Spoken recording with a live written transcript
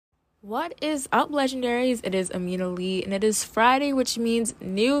What is up, legendaries? It is Amina Lee, and it is Friday, which means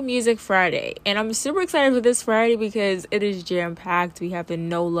New Music Friday. And I'm super excited for this Friday because it is jam-packed. We have the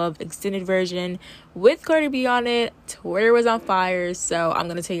No Love extended version with Cardi B on it. Twitter was on fire, so I'm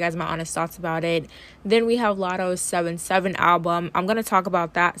going to tell you guys my honest thoughts about it. Then we have Latto's 7-7 album. I'm going to talk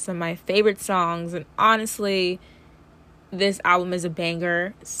about that, some of my favorite songs, and honestly, this album is a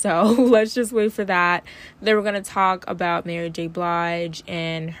banger, so let's just wait for that. Then we're going to talk about Mary J. Blige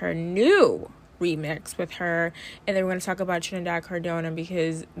and her new remix with her. And then we're going to talk about Trinidad Cardona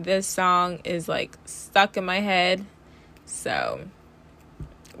because this song is like stuck in my head. So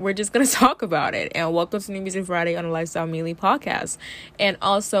we're just going to talk about it. And welcome to New Music Friday on the Lifestyle Melee podcast. And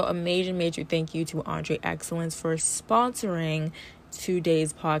also a major thank you to Andre Excellence for sponsoring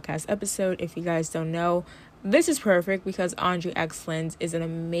today's podcast episode. If you guys don't know, this is perfect because Andre Excellence is an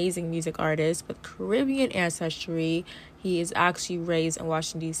amazing music artist with Caribbean ancestry. He is actually raised in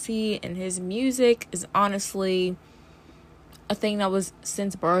Washington, D.C., and his music is honestly a thing that was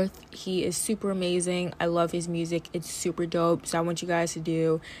since birth. He is super amazing. I love his music. It's super dope. So I want you guys to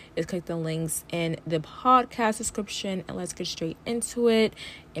do is click the links in the podcast description and let's get straight into it.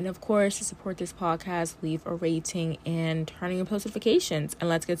 And of course, to support this podcast, leave a rating and turn on your post notifications and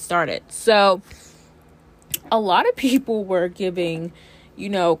let's get started. So a lot of people were giving,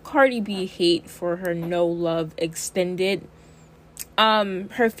 Cardi B hate for her No Love extended,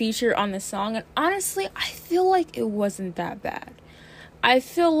 her feature on the song. And honestly, I feel like it wasn't that bad. I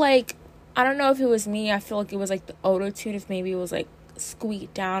feel like, I don't know if it was me. I feel like it was like the auto-tune. If maybe it was like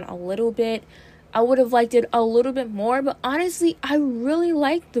squeaked down a little bit, I would have liked it a little bit more. But honestly, I really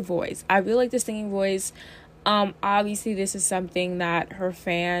liked the voice. I really like the singing voice. Obviously this is something that her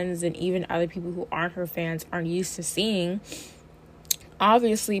fans and even other people who aren't her fans aren't used to seeing,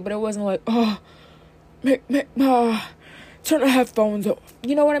 obviously, but it wasn't like, turn the headphones off.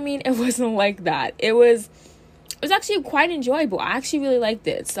 You know what I mean? It wasn't like that. It was actually quite enjoyable. I actually really liked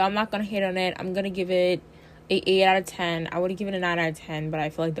it. So I'm not going to hate on it. I'm going to give it a 8 out of 10. I would have given it a 9 out of 10, but I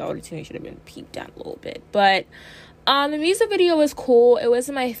feel like the auto-tune should have been peeped down a little bit. But, the music video was cool. It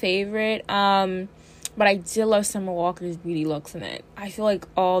wasn't my favorite. But I did love Summer Walker's beauty looks in it. I feel like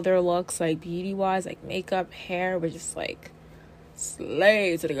all their looks, like beauty-wise, like makeup, hair, were just like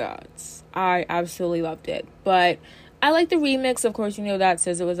slay to the gods. I absolutely loved it. But I like the remix. Of course, that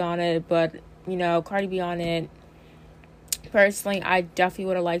says it was on it. But, Cardi B on it. Personally, I definitely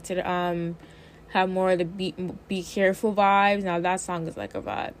would have liked it have more of the be careful vibes. Now that song is like a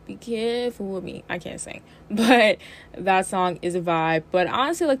vibe. Be careful with me. I can't sing, but that song is a vibe. But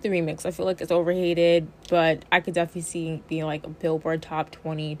honestly, like the remix, I feel like it's overhated, but I could definitely see it being like a Billboard top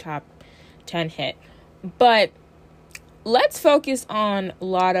 20, top 10 hit. But let's focus on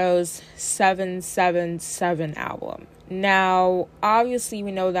Latto's 7-7-7 album. Now, obviously,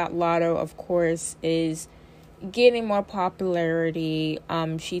 we know that Latto, of course, is getting more popularity.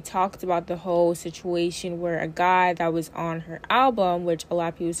 She talked about the whole situation where a guy that was on her album, which a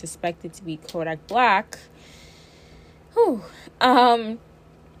lot of people suspected to be Kodak Black,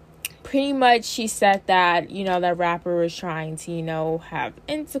 pretty much she said that, that rapper was trying to, have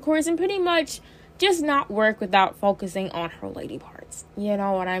intercourse and pretty much just not work without focusing on her lady parts. You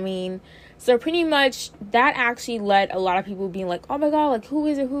know what I mean? So pretty much that actually led a lot of people being like, oh my God, like, who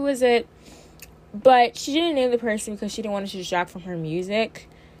is it? But she didn't name the person because she didn't want to distract from her music.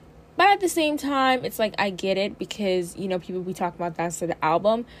 But at the same time, it's like, I get it because, people be talking about that to the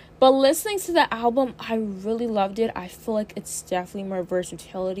album. But listening to the album, I really loved it. I feel like it's definitely more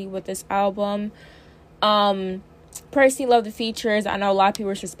versatility with this album. Personally love the features. I know a lot of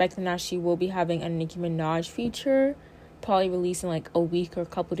people are suspecting that she will be having a Nicki Minaj feature, probably releasing like a week or a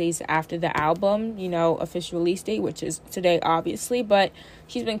couple days after the album, official release date, which is today, obviously. But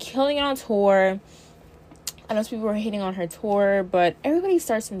she's been killing it on tour. I know some people are hating on her tour, but everybody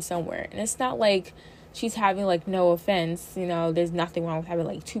starts from somewhere. And it's not like she's having, like, no offense. There's nothing wrong with having,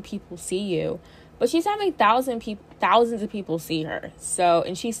 like, 2 people see you. But she's having thousands of people see her. So,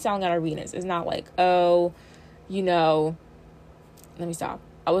 and she's selling out arenas. It's not like, let me stop.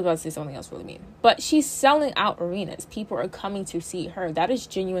 I was about to say something else really mean. But she's selling out arenas. People are coming to see her. That is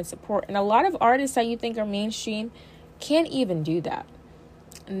genuine support. And a lot of artists that you think are mainstream can't even do that.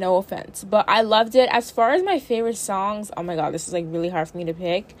 No offense. But I loved it. As far as my favorite songs, oh my God, this is like really hard for me to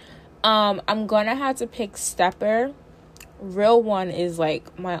pick. I'm gonna have to pick Stepper. Real One is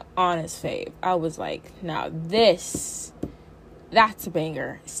like my honest fave. I was like, now that's a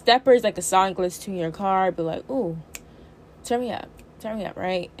banger. Stepper is like a song you listen to in your car. Be like, ooh, turn me up,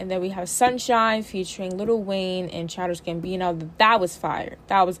 right? And then we have Sunshine featuring Lil Wayne and Childish Gambino. That was fire.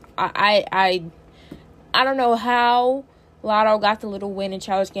 That was I don't know how Latto got the little win in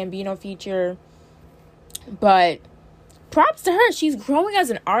Childish Gambino feature. But props to her. She's growing as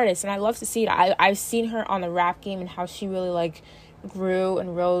an artist, and I love to see it. I've seen her on the rap game and how she really, like, grew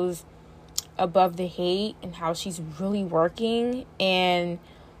and rose above the hate and how she's really working. And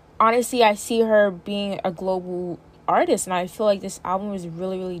honestly, I see her being a global artist, and I feel like this album is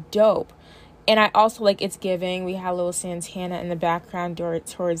really, really dope. And I also like It's Giving. We had Lil Santana in the background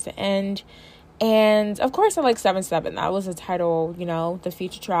towards the end. And of course, I like 7-7. That was the title, you know, the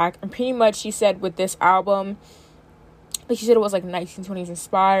feature track. And pretty much she said with this album, like she said, it was like 1920s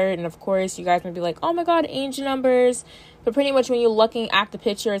inspired. And of course, you guys might be like, oh my God, angel numbers. But pretty much when you're looking at the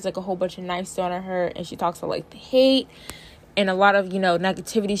picture, it's like a whole bunch of knives thrown at her. And she talks about like the hate and a lot of, you know,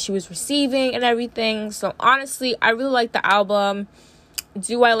 negativity she was receiving and everything. So honestly, I really like the album.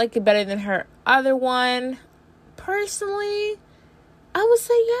 Do I like it better than her other one? Personally, I would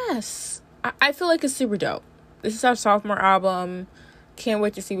say yes. I feel like it's super dope. This is our sophomore album. Can't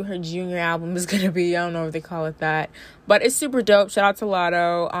wait to see what her junior album is going to be. I don't know if they call it that. But it's super dope. Shout out to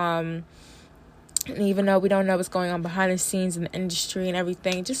Latto. And even though we don't know what's going on behind the scenes in the industry and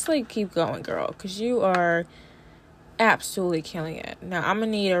everything, just, like, keep going, girl. Because you are absolutely killing it. Now, I'm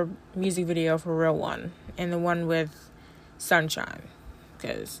going to need a music video for real one. And the one with Sunshine.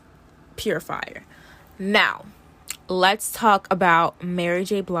 Because pure fire. Now, let's talk about Mary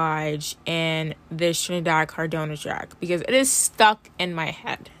J. Blige and this Trinidad Cardona track, because it is stuck in my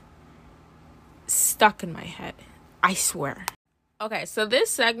head. Stuck in my head. I swear. Okay, so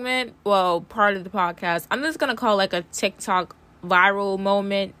this segment, well, part of the podcast, I'm just going to call like a TikTok viral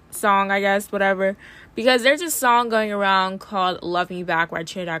moment song, I guess, whatever. Because there's a song going around called Love Me Back by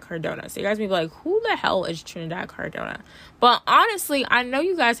Trinidad Cardona. So you guys may be like, who the hell is Trinidad Cardona? But honestly, I know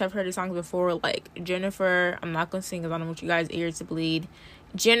you guys have heard the songs before, like Jennifer. I'm not going to sing because I don't want you guys' ears to bleed.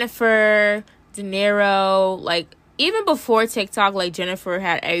 Jennifer, De Niro, like even before TikTok, like Jennifer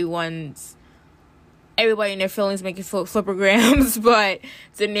had everybody in their feelings making flippergrams, but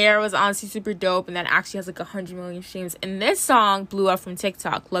De Niro was honestly super dope, and that actually has like 100 million streams. And this song blew up from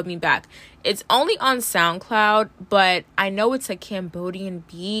TikTok, Love Me Back. It's only on SoundCloud, but I know it's a Cambodian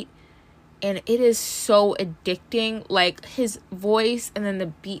beat, and it is so addicting. Like, his voice and then the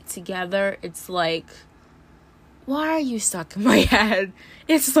beat together, it's like, why are you stuck in my head?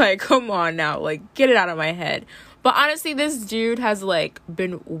 It's like, come on now, like, get it out of my head. But honestly, this dude has, like,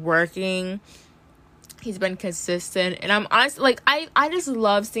 been working. He's been consistent, and I'm honestly, like, I just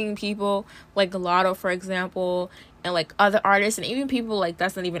love seeing people like Latto, for example, and like other artists, and even people like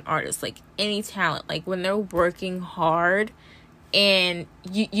that's not even artists, like any talent, like when they're working hard and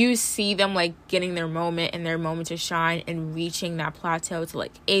you see them like getting their moment and their moment to shine and reaching that plateau to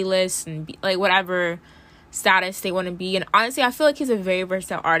like A-list and be, like whatever status they want to be. And honestly, I feel like he's a very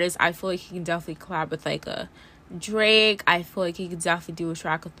versatile artist. I feel like he can definitely collab with like a Drake. I feel like he could definitely do a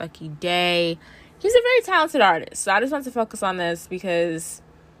track with Lucky Day. He's a very talented artist. So I just want to focus on this because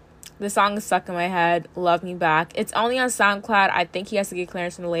the song is stuck in my head. Love Me Back. It's only on SoundCloud. I think he has to get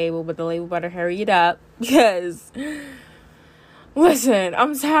clearance from the label, but the label better hurry it up because, listen,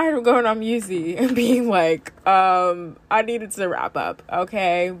 I'm tired of going on Music and being like, I needed to wrap up,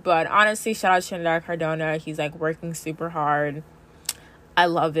 okay? But honestly, shout out to Trinidad Cardona. He's like working super hard. I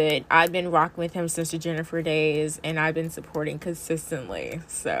love it. I've been rocking with him since the Jennifer days, and I've been supporting consistently.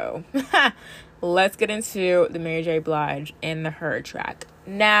 So, let's get into the Mary J. Blige and the Her track.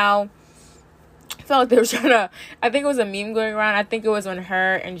 Now, I felt like they were trying to, I think it was a meme going around. I think it was when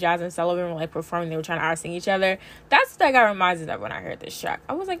her and Jasmine Sullivan were like performing, they were trying to out-sing each other. That's what that got reminded of when I heard this track.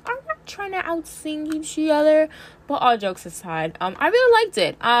 I was like, I'm not trying to out-sing each other. But all jokes aside, I really liked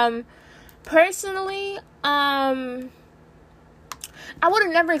it. Personally, I would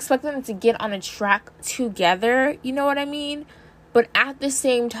have never expected them to get on a track together, you know what I mean? But at the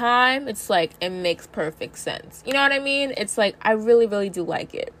same time, it's like, it makes perfect sense. You know what I mean? It's like, I really, really do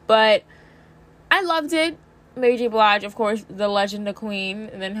like it. But I loved it. Mary J. Blige, of course, the legend, the queen,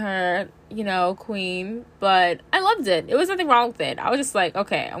 and then her, you know, queen. But I loved it. There was nothing wrong with it. I was just like,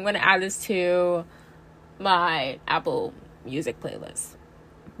 okay, I'm going to add this to my Apple Music playlist.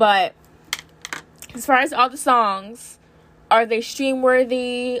 But as far as all the songs, are they stream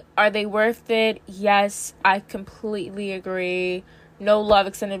worthy? Are they worth it? Yes, I completely agree. No Love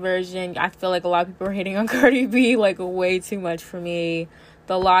extended version. I feel like a lot of people are hating on Cardi B, like way too much for me.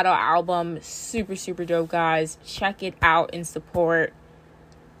 The Latto album, super, super dope, guys. Check it out and support.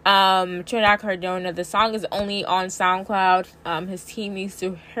 Trinidad Cardona, the song is only on SoundCloud. His team needs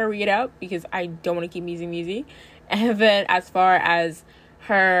to hurry it up because I don't want to keep using music. And then as far as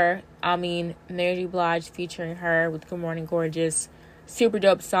her, Mary J. Blige featuring her with Good Morning Gorgeous, super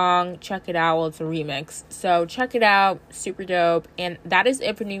dope song. Check it out. Well, it's a remix, so check it out. Super dope. And that is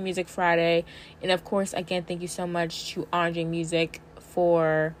it for New Music Friday. And of course, again, thank you so much to Andre Music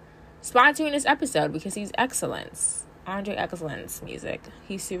for sponsoring this episode, because he's excellence. Andre Excellence Music.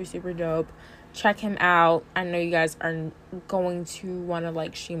 He's super, super dope. Check him out. I know you guys are going to want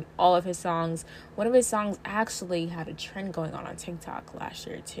to stream all of his songs. One of his songs actually had a trend going on TikTok last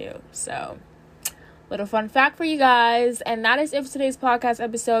year too. So, little fun fact for you guys. And that is it for today's podcast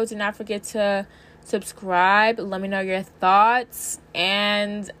episode. Do not forget to subscribe. Let me know your thoughts.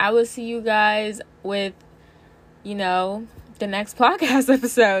 And I will see you guys with, the next podcast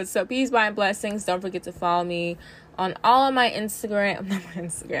episode. So peace, bye, and blessings. Don't forget to follow me on all of my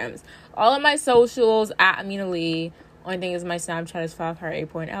Instagrams, all of my socials at Amina Lee. Only thing is my Snapchat is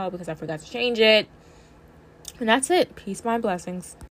 5heart8.0 because I forgot to change it. And that's it. Peace, bye, and blessings.